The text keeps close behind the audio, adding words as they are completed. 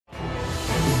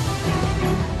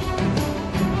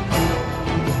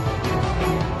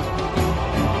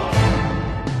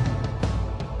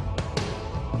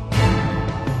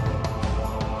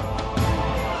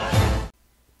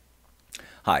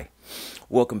Hi,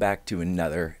 welcome back to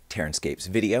another Terranscapes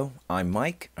video. I'm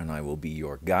Mike and I will be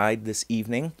your guide this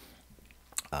evening.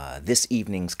 This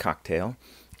evening's cocktail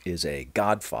is a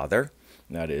Godfather.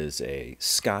 That is a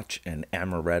Scotch and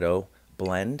Amaretto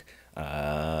blend.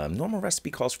 Normal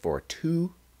recipe calls for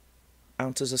 2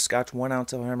 ounces of Scotch, 1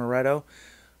 ounce of Amaretto.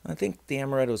 I think the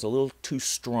Amaretto is a little too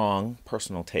strong,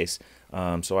 personal taste,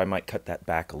 so I might cut that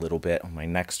back a little bit on my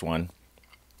next one,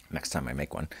 next time I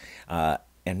make one.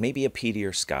 And maybe a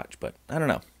peatier Scotch, but I don't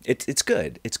know. It's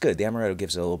good. It's good. The Amaretto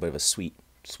gives it a little bit of a sweet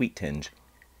tinge.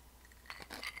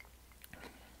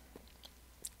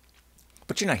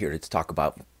 But you're not here to talk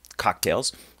about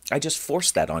cocktails. I just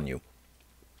forced that on you.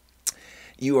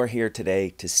 You are here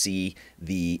today to see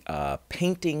the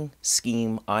painting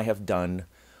scheme I have done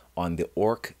on the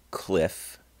Orc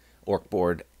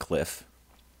board cliff.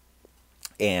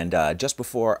 And just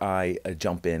before I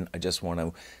jump in, I just want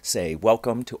to say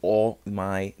welcome to all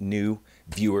my new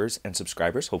viewers and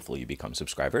subscribers. Hopefully you become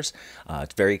subscribers.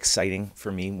 It's very exciting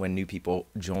for me when new people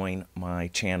join my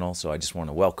channel, so I just want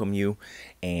to welcome you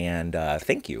and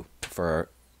thank you for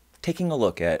taking a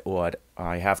look at what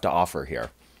I have to offer here.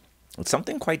 It's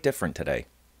something quite different today.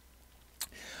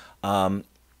 The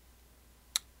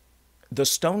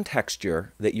stone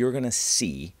texture that you're going to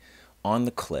see on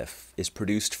the cliff is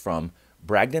produced from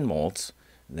Bragdon molds.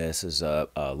 This is a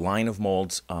line of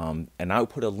molds, and I'll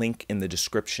put a link in the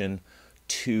description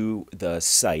to the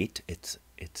site. It's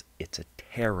a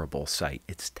terrible site.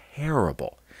 It's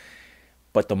terrible,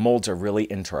 but the molds are really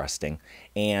interesting,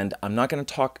 and I'm not going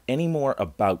to talk any more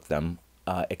about them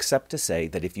except to say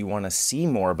that if you want to see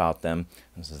more about them,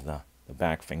 this is the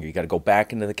back finger, you got to go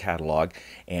back into the catalog,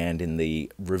 and in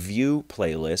the review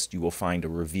playlist you will find a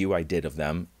review I did of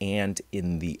them, and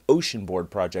in the ocean board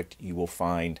project you will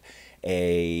find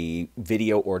a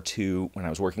video or two when I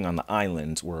was working on the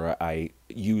islands where I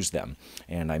used them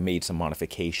and I made some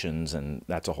modifications, and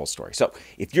that's a whole story. So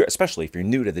especially if you're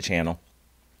new to the channel,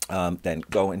 then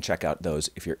go and check out those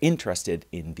if you're interested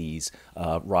in these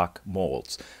rock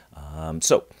molds.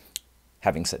 So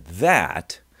having said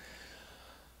that,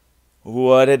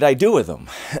 what did I do with them?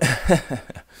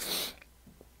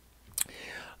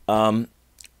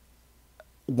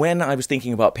 When I was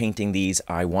thinking about painting these,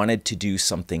 I wanted to do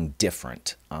something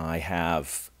different. I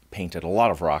have painted a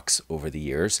lot of rocks over the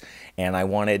years, and I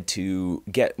wanted to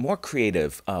get more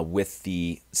creative with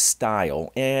the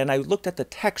style. And I looked at the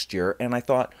texture, and I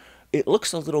thought, it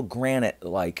looks a little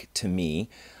granite-like to me.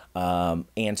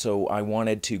 And so I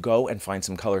wanted to go and find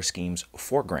some color schemes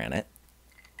for granite.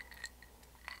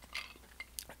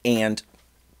 And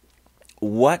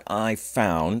what I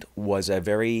found was a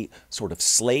very sort of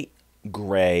slate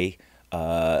gray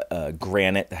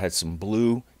granite that had some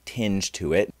blue tinge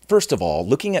to it. First of all,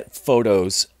 looking at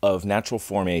photos of natural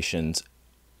formations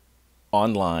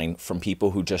online from people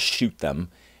who just shoot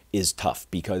them is tough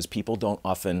because people don't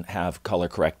often have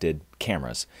color-corrected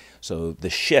cameras. So the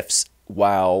shifts,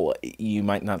 while you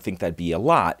might not think that'd be a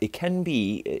lot, it can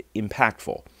be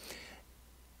impactful.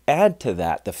 Add to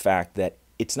that the fact that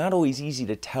it's not always easy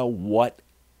to tell what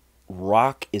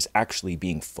rock is actually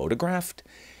being photographed.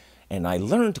 And I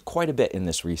learned quite a bit in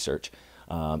this research.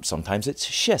 Sometimes it's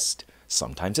schist,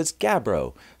 sometimes it's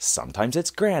gabbro, sometimes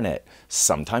it's granite,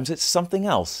 sometimes it's something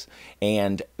else.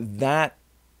 And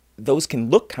those can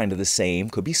look kind of the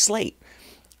same, could be slate,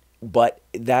 but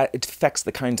that affects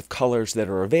the kinds of colors that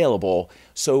are available.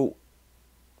 So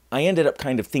I ended up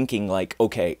kind of thinking like,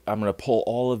 okay, I'm going to pull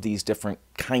all of these different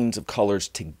kinds of colors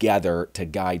together to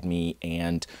guide me,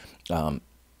 and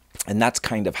that's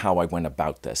kind of how I went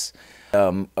about this.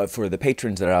 For the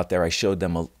patrons that are out there, I showed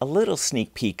them a little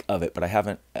sneak peek of it, but I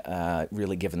haven't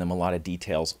really given them a lot of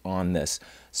details on this.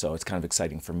 So it's kind of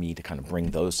exciting for me to kind of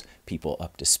bring those people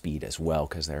up to speed as well,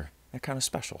 because they're kind of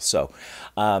special. So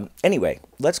anyway,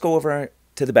 let's go over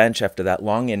to the bench after that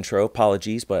long intro.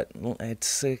 Apologies, but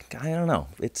it's I don't know.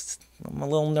 I'm a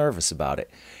little nervous about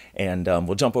it. And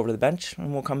we'll jump over to the bench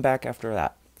and we'll come back after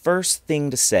that. First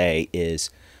thing to say is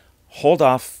hold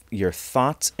off your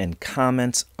thoughts and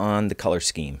comments on the color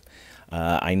scheme.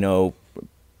 I know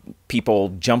people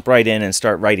jump right in and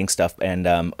start writing stuff,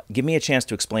 and give me a chance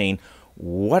to explain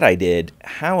what I did,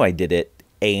 how I did it,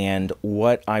 and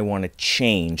what I want to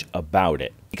change about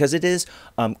it. Because it is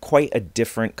quite a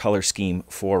different color scheme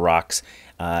for rocks,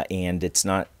 and it's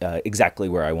not exactly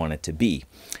where I want it to be.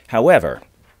 However,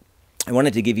 I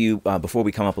wanted to give you, before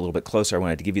we come up a little bit closer, I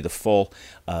wanted to give you the full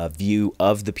view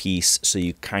of the piece so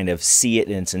you kind of see it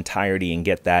in its entirety and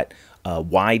get that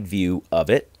wide view of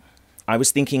it. I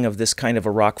was thinking of this kind of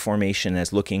a rock formation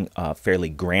as looking fairly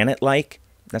granite-like,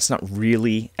 That's not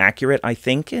really accurate, I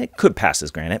think. It could pass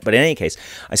as granite, but in any case,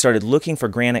 I started looking for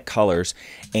granite colors,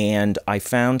 and I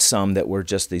found some that were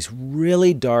just these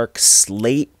really dark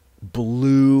slate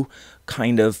blue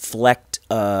kind of flecked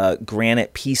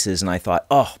granite pieces, and I thought,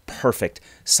 oh, perfect.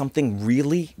 Something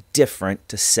really different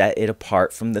to set it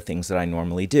apart from the things that I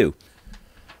normally do.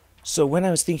 So when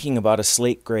I was thinking about a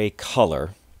slate gray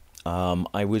color,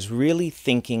 I was really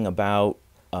thinking about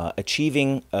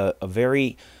achieving a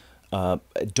very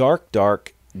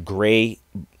dark gray,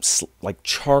 like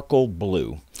charcoal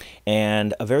blue.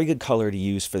 And a very good color to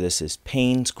use for this is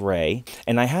Payne's Gray.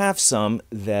 And I have some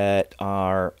that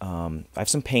are, I have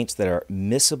some paints that are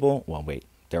miscible, well wait,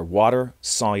 they're water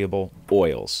soluble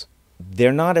oils.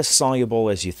 They're not as soluble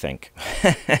as you think.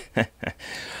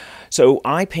 So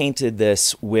I painted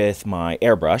this with my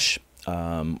airbrush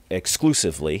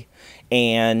exclusively,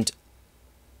 and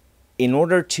in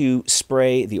order to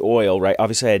spray the oil, right,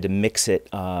 obviously I had to mix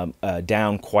it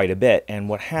down quite a bit, and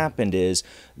what happened is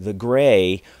the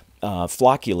gray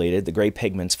flocculated, the gray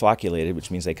pigments flocculated, which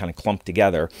means they kind of clumped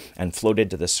together and floated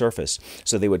to the surface.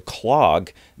 So they would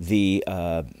clog the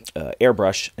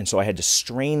airbrush, and so I had to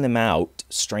strain them out,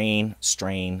 strain,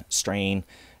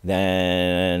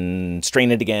 then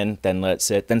strain it again, then let it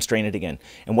sit, then strain it again.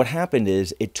 And what happened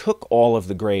is it took all of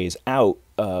the grays out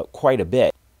quite a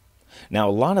bit. Now,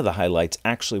 a lot of the highlights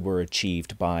actually were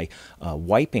achieved by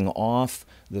wiping off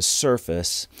the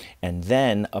surface and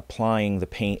then applying the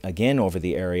paint again over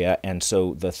the area, and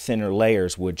so the thinner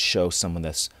layers would show some of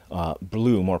this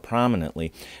blue more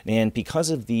prominently. And because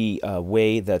of the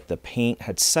way that the paint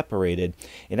had separated,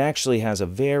 it actually has a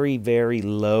very, very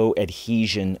low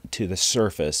adhesion to the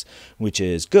surface, which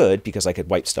is good because I could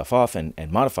wipe stuff off and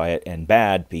modify it, and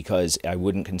bad because I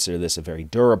wouldn't consider this a very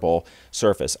durable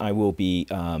surface. I will be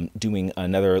doing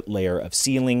another layer of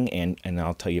sealing, and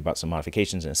I'll tell you about some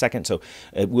modifications in a second, so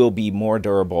it will be more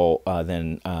durable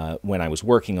than when I was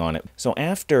working on it. So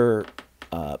after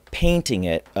painting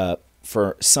it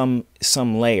for some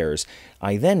layers,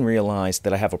 I then realized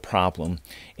that I have a problem,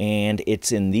 and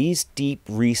it's in these deep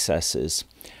recesses.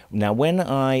 Now, when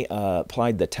I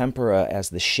applied the tempera as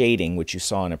the shading, which you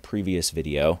saw in a previous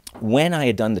video, when I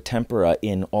had done the tempera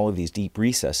in all of these deep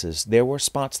recesses, there were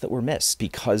spots that were missed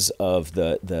because of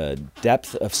the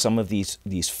depth of some of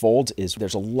these folds.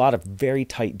 There's a lot of very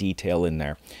tight detail in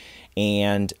there.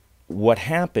 And what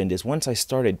happened is once I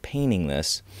started painting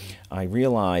this, I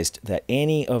realized that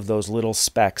any of those little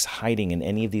specks hiding in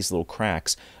any of these little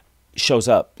cracks shows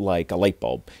up like a light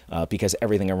bulb because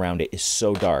everything around it is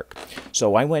so dark.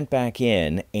 So I went back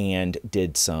in and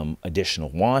did some additional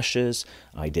washes.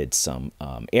 I did some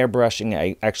airbrushing.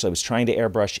 I was trying to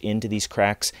airbrush into these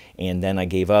cracks, and then I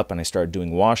gave up and I started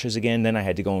doing washes again. Then I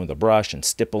had to go in with a brush and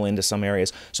stipple into some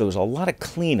areas. So there's a lot of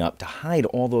cleanup to hide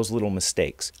all those little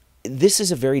mistakes. This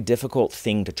is a very difficult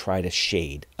thing to try to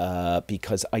shade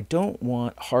because I don't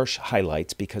want harsh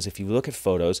highlights, because if you look at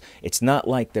photos, it's not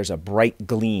like there's a bright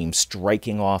gleam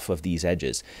striking off of these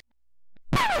edges.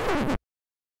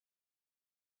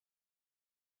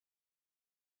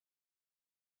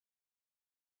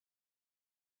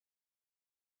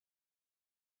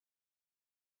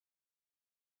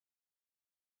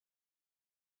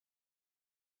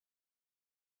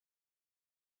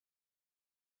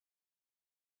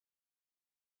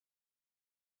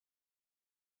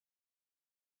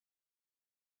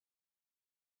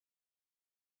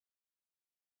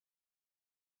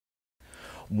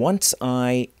 Once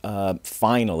I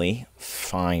finally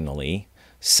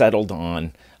settled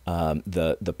on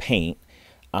the paint,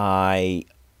 I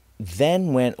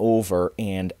then went over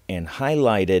and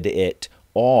highlighted it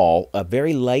all, a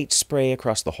very light spray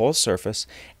across the whole surface,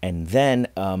 and then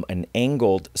an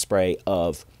angled spray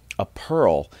of a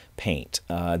pearl paint.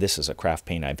 This is a craft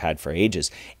paint I've had for ages,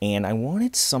 and I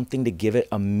wanted something to give it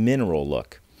a mineral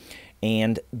look.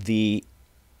 And the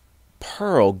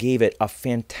pearl gave it a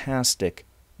fantastic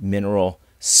mineral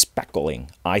speckling,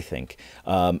 I think.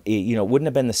 It wouldn't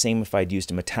have been the same if I'd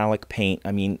used a metallic paint.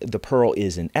 I mean, the pearl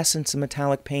is in essence a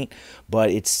metallic paint,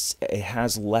 but it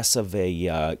has less of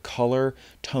a color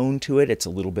tone to it. It's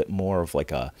a little bit more of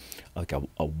like a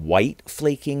white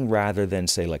flaking rather than,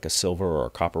 say, like a silver or a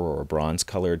copper or a bronze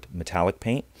colored metallic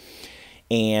paint.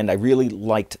 And I really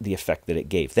liked the effect that it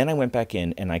gave. Then I went back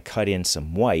in and I cut in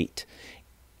some white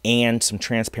and some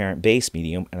transparent base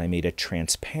medium, and I made a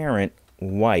transparent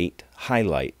white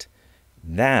highlight.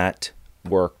 That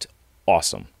worked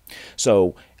awesome.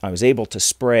 So I was able to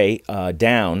spray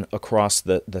down across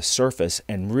the surface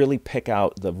and really pick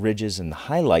out the ridges and the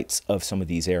highlights of some of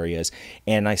these areas.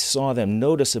 And I saw them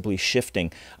noticeably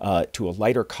shifting to a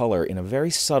lighter color in a very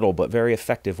subtle but very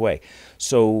effective way.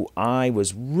 So I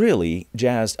was really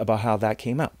jazzed about how that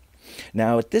came out.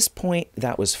 Now at this point,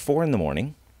 that was 4 in the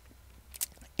morning,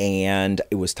 and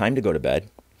it was time to go to bed.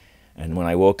 And when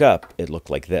I woke up, it looked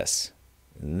like this.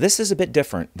 This is a bit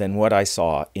different than what I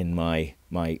saw in my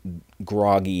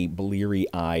groggy,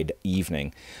 bleary-eyed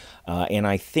evening. And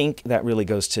I think that really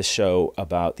goes to show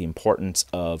about the importance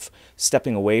of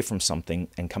stepping away from something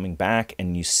and coming back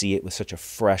and you see it with such a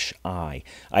fresh eye.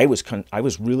 I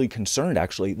was really concerned,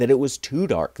 actually, that it was too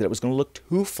dark, that it was going to look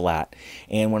too flat.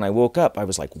 And when I woke up, I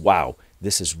was like, wow,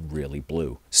 this is really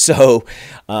blue. So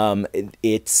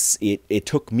it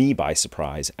took me by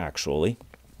surprise, actually.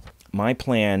 My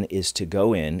plan is to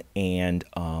go in and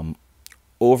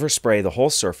overspray the whole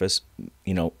surface,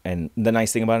 you know, and the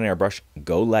nice thing about an airbrush,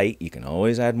 go light, you can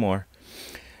always add more,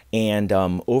 and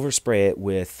overspray it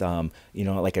with, you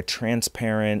know, like a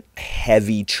transparent,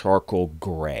 heavy charcoal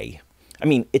gray. I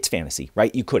mean, it's fantasy,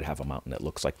 right? You could have a mountain that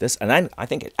looks like this, and I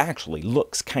think it actually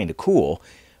looks kind of cool,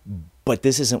 but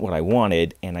this isn't what I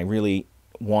wanted, and I really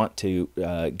want to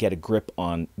get a grip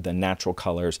on the natural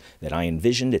colors that I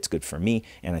envisioned. It's good for me,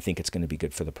 and I think it's going to be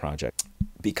good for the project.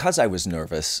 Because I was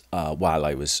nervous while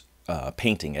I was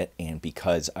painting it, and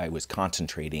because I was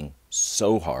concentrating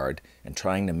so hard and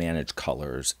trying to manage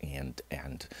colors and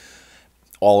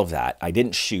all of that, I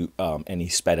didn't shoot any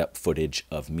sped up footage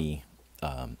of me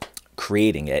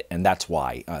creating it, and that's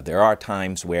why. There are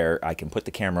times where I can put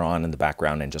the camera on in the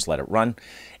background and just let it run,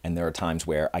 and there are times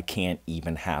where I can't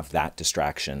even have that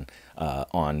distraction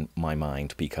on my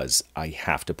mind because I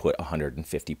have to put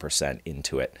 150%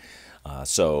 into it.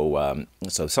 So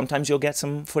sometimes you'll get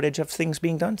some footage of things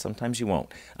being done, sometimes you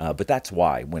won't, but that's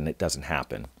why when it doesn't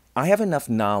happen. I have enough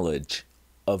knowledge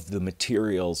of the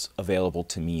materials available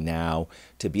to me now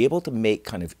to be able to make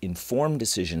kind of informed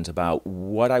decisions about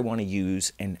what I want to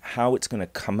use and how it's going to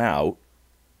come out,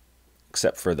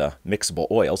 except for the mixable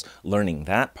oils, learning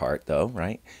that part though,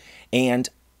 right? And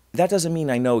that doesn't mean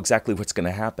I know exactly what's going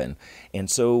to happen. And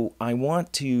so I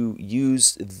want to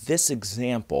use this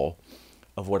example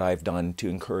of what I've done to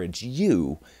encourage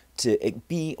you to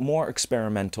be more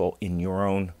experimental in your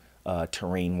own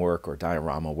terrain work or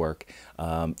diorama work.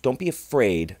 Don't be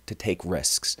afraid to take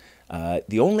risks.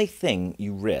 The only thing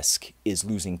you risk is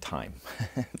losing time.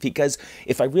 Because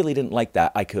if I really didn't like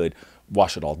that, I could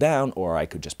wash it all down, or I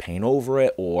could just paint over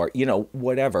it, or, you know,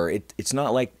 whatever. It's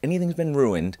not like anything's been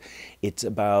ruined. It's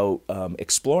about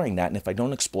exploring that. And if I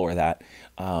don't explore that,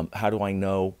 how do I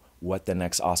know what the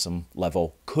next awesome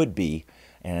level could be?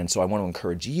 And so I want to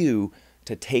encourage you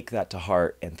to take that to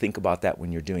heart and think about that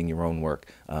when you're doing your own work.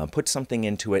 Put something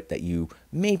into it that you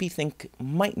maybe think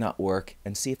might not work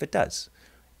and see if it does.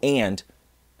 And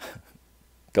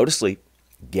go to sleep,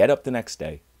 get up the next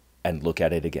day, and look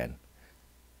at it again.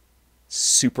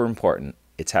 Super important.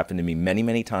 It's happened to me many,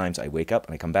 many times. I wake up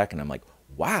and I come back and I'm like,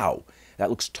 wow, that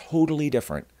looks totally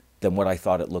different than what I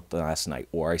thought it looked last night.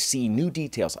 Or I see new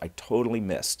details I totally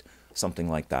missed, something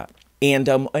like that. And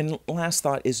last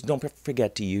thought is, don't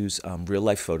forget to use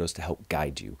real-life photos to help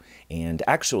guide you. And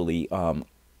actually,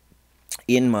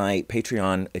 in my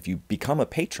Patreon, if you become a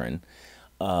patron,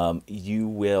 you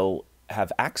will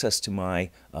have access to my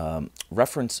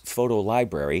reference photo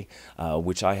library,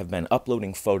 which I have been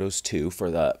uploading photos to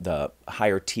for the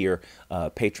higher tier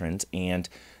patrons. And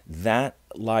that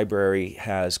library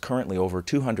has currently over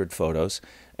 200 photos,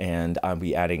 and I'll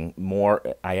be adding more.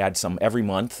 I add some every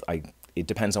month. It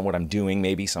depends on what I'm doing.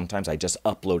 Maybe sometimes I just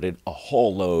uploaded a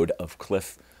whole load of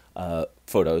cliff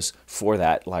photos for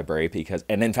that library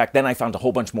and in fact, then I found a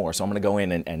whole bunch more. So I'm going to go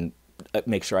in and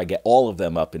make sure I get all of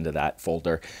them up into that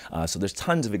folder. So there's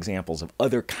tons of examples of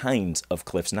other kinds of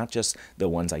cliffs, not just the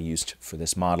ones I used for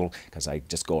this model, because I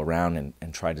just go around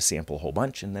and try to sample a whole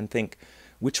bunch and then think,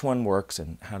 which one works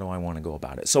and how do I want to go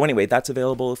about it? So anyway, that's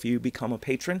available if you become a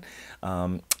patron,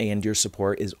 and your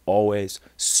support is always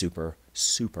super,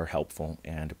 super helpful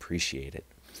and appreciated.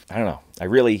 I don't know, I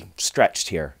really stretched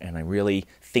here, and I really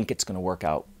think it's going to work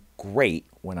out great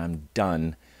when I'm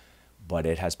done, but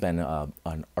it has been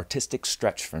an artistic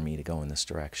stretch for me to go in this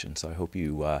direction, so I hope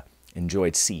you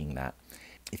enjoyed seeing that.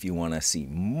 If you want to see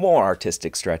more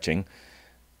artistic stretching,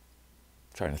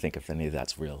 I'm trying to think if any of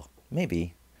that's real,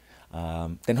 maybe,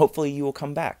 then hopefully you will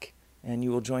come back and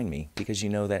you will join me, because you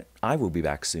know that I will be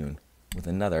back soon with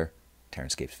another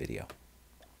Terranscapes video.